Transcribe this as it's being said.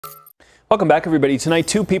Welcome back, everybody. Tonight,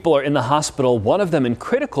 2 people are in the hospital, one of them in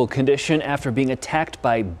critical condition after being attacked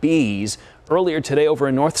by bees earlier today over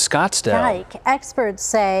in North Scottsdale. Yike. Experts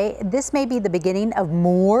say this may be the beginning of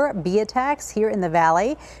more bee attacks here in the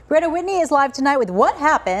valley. Brianna Whitney is live tonight with what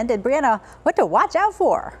happened, and Brianna, what to watch out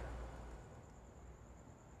for.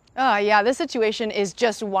 Yeah, this situation is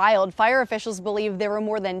just wild. Fire officials believe there were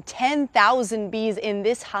more than 10,000 bees in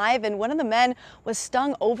this hive, and one of the men was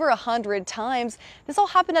stung over 100 times. This all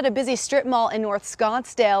happened at a busy strip mall in North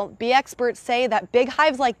Scottsdale. Bee experts say that big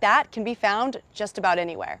hives like that can be found just about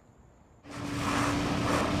anywhere.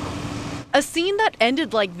 A scene that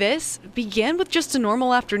ended like this began with just a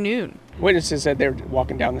normal afternoon. Witnesses said they were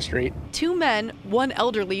walking down the street. 2 men, one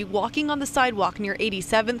elderly, walking on the sidewalk near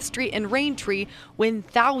 87th Street and Raintree when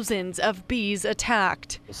thousands of bees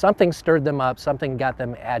attacked. Something stirred them up, something got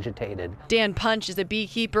them agitated. Dan Punch is a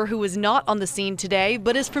beekeeper who was not on the scene today,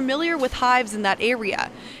 but is familiar with hives in that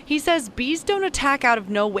area. He says bees don't attack out of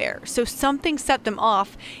nowhere, so something set them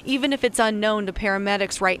off, even if it's unknown to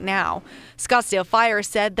paramedics right now. Scottsdale Fire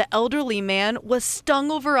said the elderly man was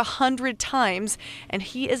stung over 100 times, and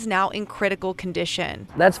he is now in critical condition.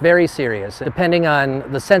 That's very serious. Depending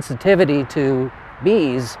on the sensitivity to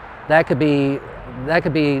bees, that could be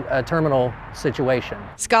a terminal situation.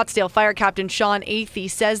 Scottsdale Fire Captain Sean Athey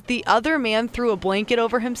says the other man threw a blanket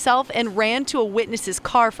over himself and ran to a witness's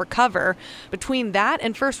car for cover. Between that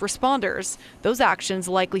and first responders, those actions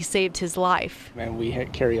likely saved his life. And we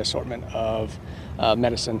carry an assortment of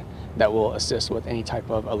medicine that will assist with any type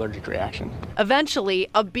of allergic reaction. Eventually,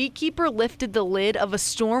 a beekeeper lifted the lid of a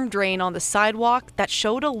storm drain on the sidewalk that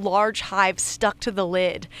showed a large hive stuck to the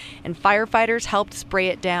lid, and firefighters helped spray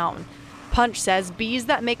it down. Punch says bees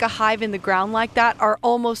that make a hive in the ground like that are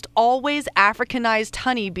almost always Africanized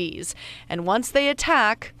honeybees, and once they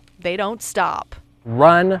attack, they don't stop.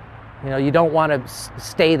 Run. You don't want to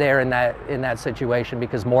stay there in that situation,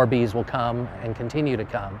 because more bees will come and continue to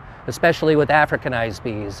come, especially with Africanized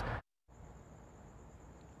bees.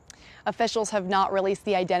 Officials have not released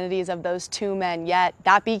the identities of those 2 men yet.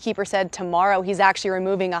 That beekeeper said tomorrow he's actually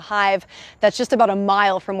removing a hive that's just about a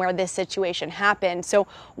mile from where this situation happened. So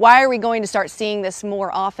why are we going to start seeing this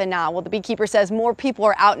more often now? Well, the beekeeper says more people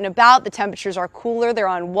are out and about, the temperatures are cooler, they're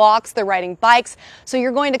on walks, they're riding bikes. So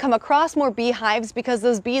you're going to come across more beehives because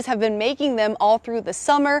those bees have been making them all through the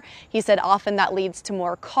summer. He said often that leads to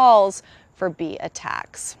more calls for bee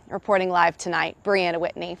attacks. Reporting live tonight, Brianna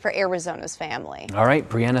Whitney for Arizona's Family. All right,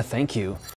 Brianna, thank you.